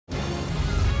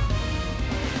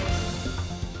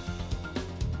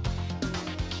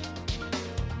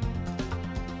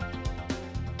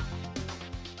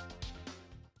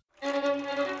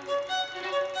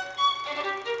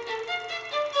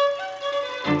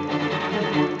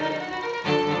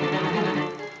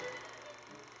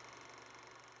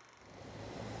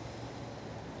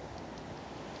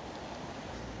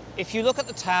If you look at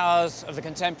the towers of the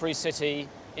contemporary city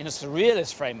in a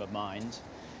surrealist frame of mind,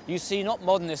 you see not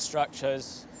modernist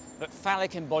structures, but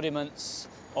phallic embodiments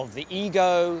of the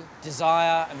ego,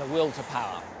 desire, and the will to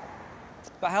power.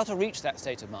 But how to reach that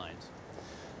state of mind?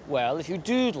 Well, if you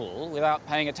doodle without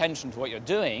paying attention to what you're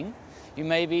doing, you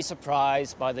may be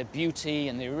surprised by the beauty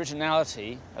and the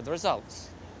originality of the results.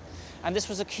 And this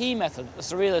was a key method that the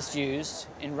surrealists used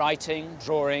in writing,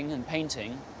 drawing, and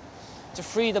painting to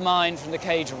free the mind from the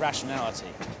cage of rationality.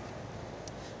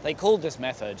 They called this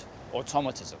method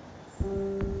automatism.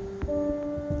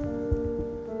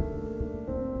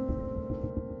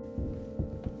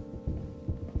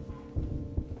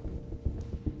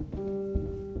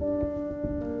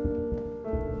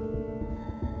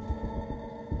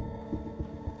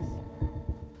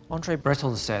 André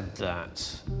Breton said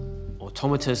that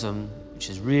automatism, which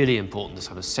is really important, this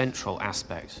kind of central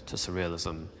aspect to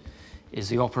surrealism, is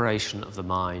the operation of the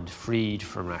mind freed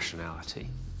from rationality.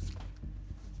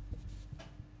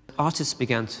 Artists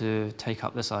began to take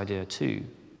up this idea too.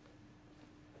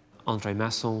 André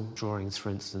Masson drawings, for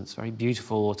instance, very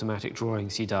beautiful automatic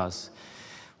drawings he does,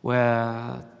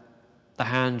 where the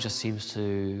hand just seems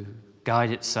to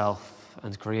guide itself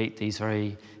and create these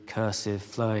very cursive,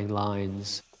 flowing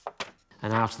lines.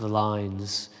 And out of the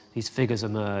lines, these figures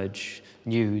emerge,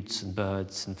 nudes and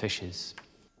birds and fishes.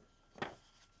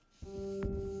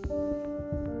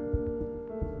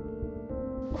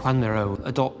 Joán Miró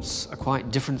adopts a quite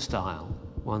different style,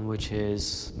 one which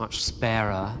is much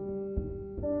sparer.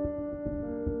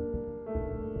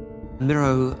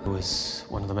 Miró was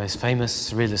one of the most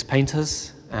famous surrealist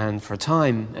painters, and for a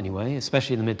time anyway,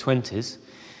 especially in the mid-20s,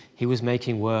 he was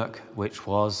making work which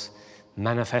was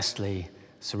manifestly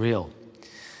surreal.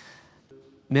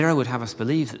 Miró would have us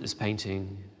believe that this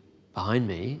painting behind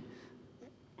me,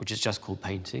 which is just called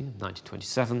Painting,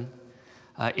 1927,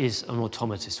 is an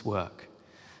automatist work.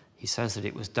 He says that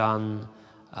it was done,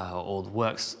 or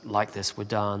works like this were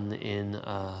done in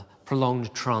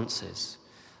prolonged trances,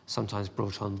 sometimes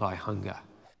brought on by hunger.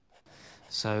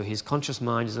 So his conscious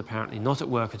mind is apparently not at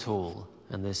work at all,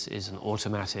 and this is an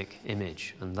automatic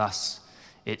image, and thus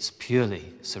it's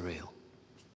purely surreal.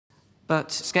 But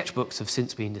sketchbooks have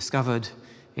since been discovered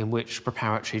in which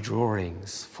preparatory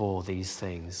drawings for these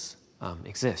things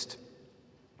exist.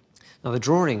 Now, the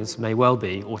drawings may well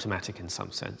be automatic in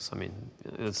some sense. I mean,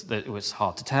 it was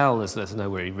hard to tell. There's no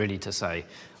way really to say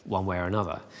one way or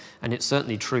another. And it's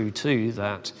certainly true, too,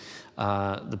 that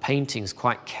the paintings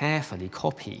quite carefully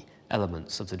copy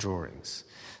elements of the drawings.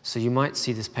 So you might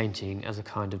see this painting as a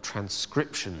kind of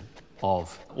transcription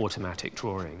of automatic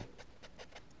drawing.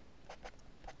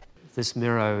 This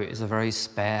Miró is a very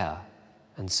spare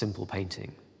and simple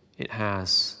painting. It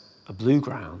has a blue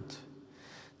ground,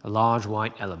 a large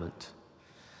white element,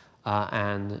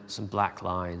 and some black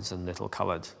lines and little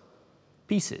coloured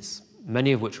pieces,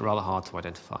 many of which are rather hard to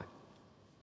identify.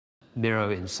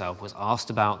 Miró himself was asked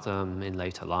about them in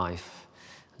later life,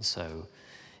 and so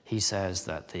he says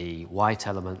that the white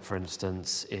element, for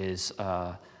instance, is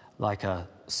like a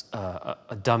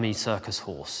dummy circus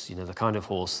horse, you know, the kind of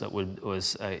horse that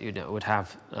would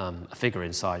have a figure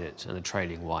inside it and a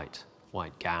trailing white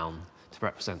gown to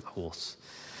represent the horse.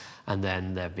 And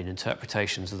then there have been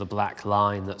interpretations of the black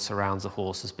line that surrounds the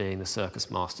horse as being the circus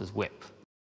master's whip.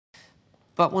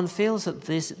 But one feels that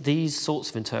these sorts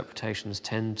of interpretations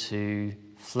tend to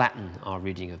flatten our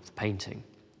reading of the painting.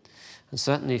 And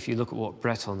certainly if you look at what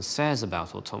Breton says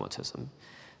about automatism,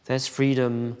 there's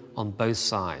freedom on both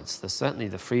sides. There's certainly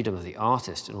the freedom of the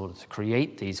artist in order to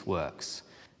create these works,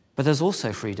 but there's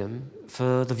also freedom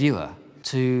for the viewer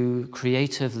to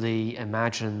creatively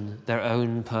imagine their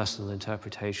own personal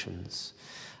interpretations,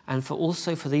 and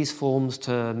also for these forms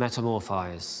to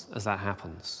metamorphise as that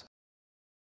happens.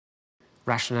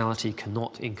 Rationality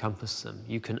cannot encompass them.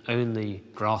 You can only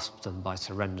grasp them by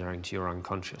surrendering to your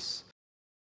unconscious.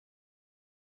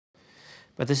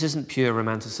 But this isn't pure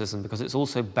romanticism because it's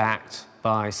also backed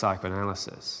by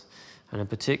psychoanalysis, and in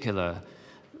particular,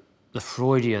 the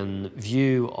Freudian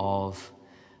view of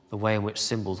the way in which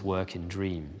symbols work in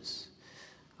dreams.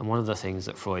 And one of the things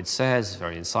that Freud says,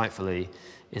 very insightfully,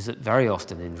 is that very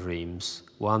often in dreams,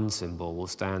 one symbol will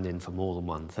stand in for more than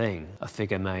one thing. A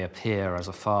figure may appear as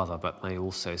a father, but may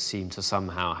also seem to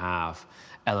somehow have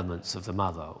elements of the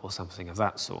mother or something of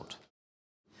that sort.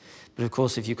 But of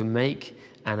course, if you can make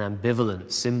an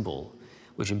ambivalent symbol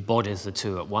which embodies the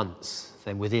two at once,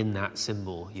 then within that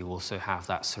symbol you also have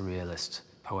that surrealist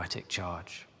poetic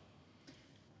charge.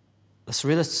 The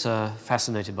surrealists are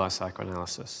fascinated by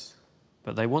psychoanalysis,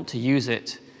 but they want to use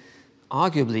it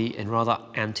arguably in rather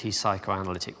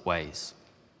anti-psychoanalytic ways.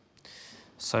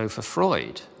 So for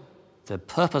Freud, The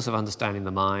purpose of understanding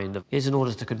the mind is in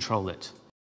order to control it,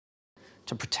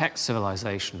 to protect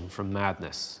civilization from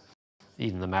madness,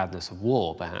 even the madness of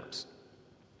war, perhaps.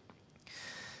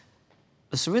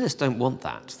 The Surrealists don't want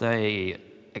that. They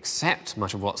accept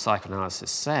much of what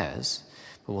psychoanalysis says,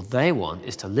 but what they want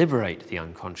is to liberate the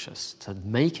unconscious, to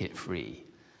make it free.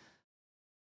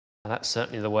 That's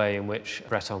certainly the way in which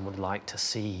Breton would like to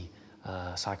see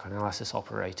psychoanalysis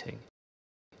operating.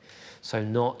 So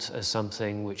not as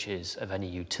something which is of any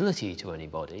utility to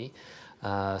anybody,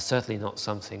 certainly not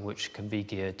something which can be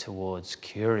geared towards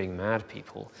curing mad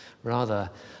people. Rather,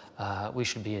 we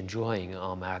should be enjoying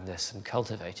our madness and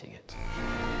cultivating it.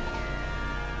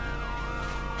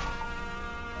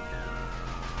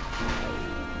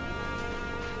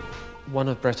 One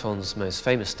of Breton's most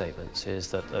famous statements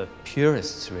is that the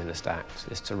purest surrealist act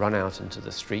is to run out into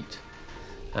the street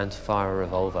and to fire a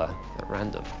revolver at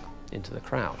random into the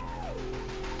crowd.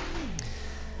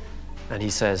 And he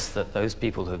says that those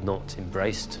people who have not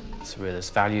embraced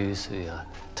surrealist values, who are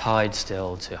tied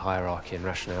still to hierarchy and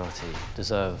rationality,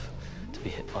 deserve to be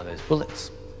hit by those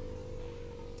bullets.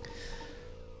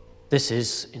 This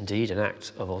is indeed an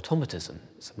act of automatism.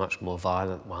 It's a much more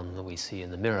violent one than we see in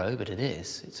the Miró, but it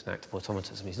is. It's an act of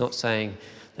automatism. He's not saying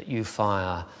that you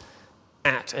fire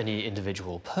at any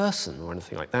individual person or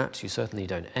anything like that. You certainly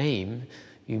don't aim.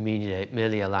 You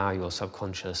merely allow your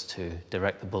subconscious to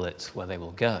direct the bullets where they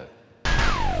will go.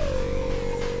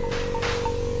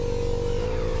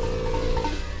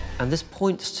 And this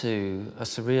points to a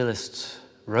surrealist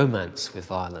romance with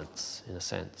violence, in a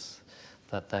sense,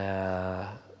 that they're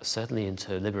certainly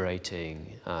into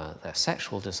liberating their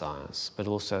sexual desires, but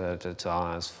also their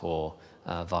desires for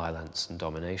violence and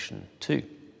domination too.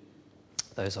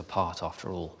 Those are part, after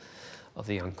all, of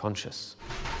the unconscious.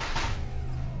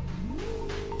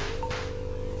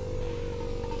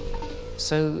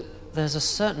 So there's a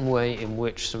certain way in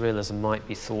which surrealism might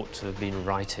be thought to have been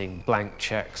writing blank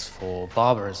checks for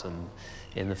barbarism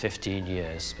in the 15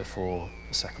 years before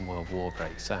the Second World War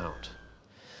breaks out.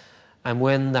 And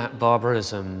when that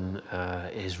barbarism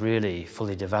is really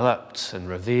fully developed and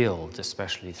revealed,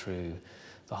 especially through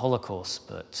the Holocaust,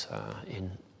 but in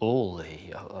all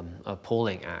the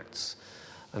appalling acts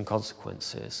and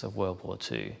consequences of World War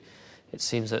II, it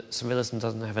seems that surrealism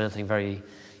doesn't have anything very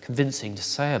convincing to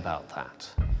say about that.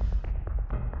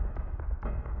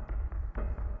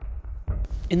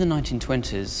 In the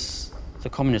 1920s, the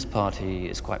Communist Party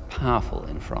is quite powerful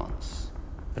in France,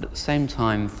 but at the same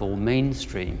time, for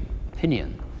mainstream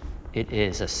opinion, it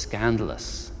is a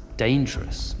scandalous,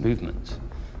 dangerous movement.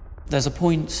 There's a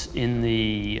point in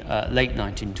the late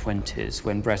 1920s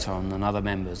when Breton and other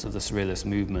members of the Surrealist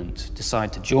movement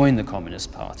decide to join the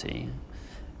Communist Party,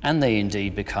 and they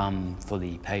indeed become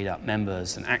fully paid-up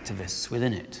members and activists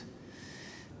within it.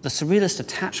 The Surrealist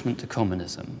attachment to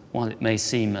communism, while it may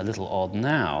seem a little odd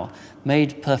now,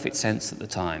 made perfect sense at the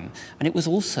time, and it was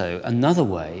also another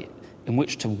way in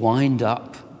which to wind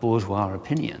up bourgeois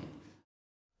opinion.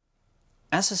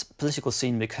 As the political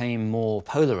scene became more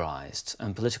polarized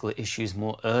and political issues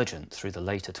more urgent through the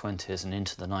later 20s and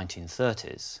into the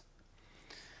 1930s,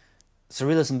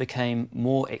 Surrealism became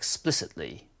more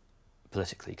explicitly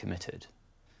politically committed.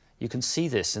 You can see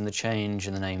this in the change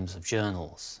in the names of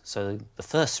journals. So the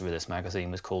first Surrealist magazine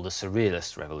was called the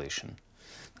Surrealist Revolution.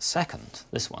 The second,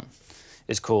 this one,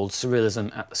 is called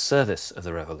Surrealism at the Service of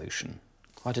the Revolution.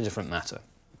 Quite a different matter.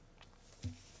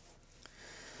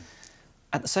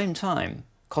 At the same time,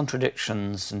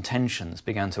 contradictions and tensions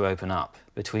began to open up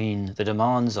between the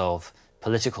demands of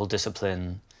political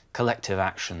discipline, collective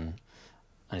action,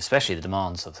 and especially the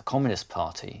demands of the Communist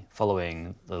Party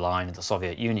following the line of the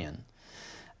Soviet Union,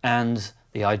 and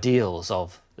the ideals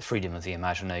of the freedom of the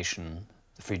imagination,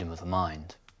 the freedom of the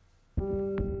mind.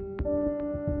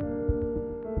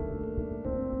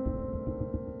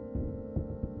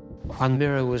 Joán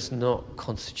Miró was not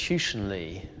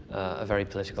constitutionally a very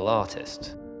political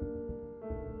artist.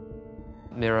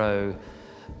 Miró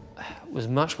was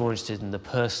much more interested in the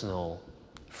personal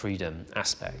freedom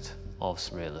aspect of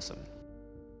surrealism.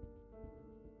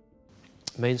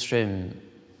 Mainstream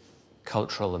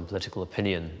cultural and political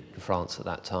opinion in France at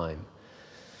that time,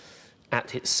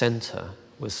 at its centre,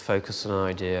 was focused on an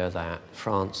idea that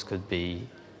France could be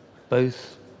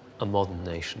both a modern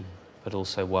nation, but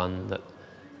also one that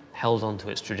held on to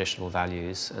its traditional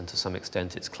values and to some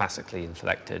extent its classically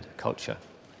inflected culture.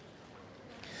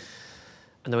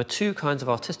 And there were two kinds of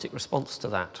artistic response to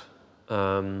that,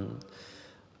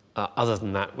 other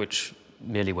than that which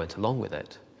merely went along with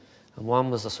it. And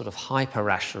one was a sort of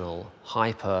hyper-rational,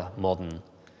 hyper-modern,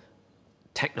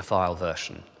 technophile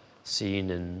version seen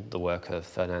in the work of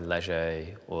Fernand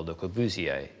Léger or Le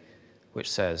Corbusier, which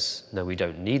says, no, we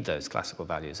don't need those classical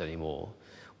values anymore.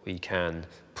 We can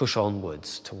push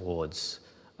onwards towards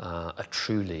a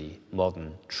truly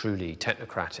modern, truly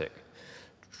technocratic,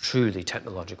 truly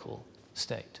technological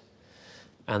state.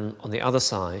 And on the other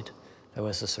side, there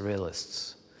was the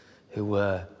Surrealists, who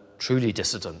were truly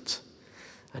dissident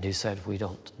and who said, we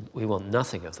want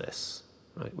nothing of this.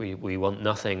 Right? We want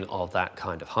nothing of that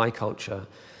kind of high culture,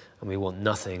 and we want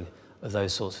nothing of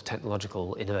those sorts of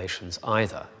technological innovations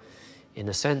either. In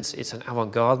a sense, it's an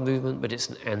avant-garde movement, but it's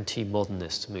an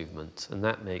anti-modernist movement, and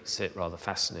that makes it rather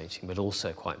fascinating, but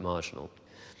also quite marginal.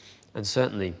 And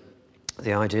certainly,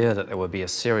 the idea that there would be a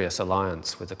serious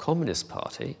alliance with the Communist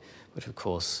Party, which of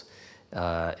course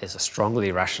is a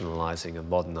strongly rationalizing and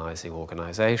modernizing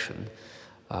organization,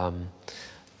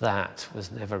 that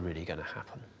was never really going to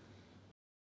happen.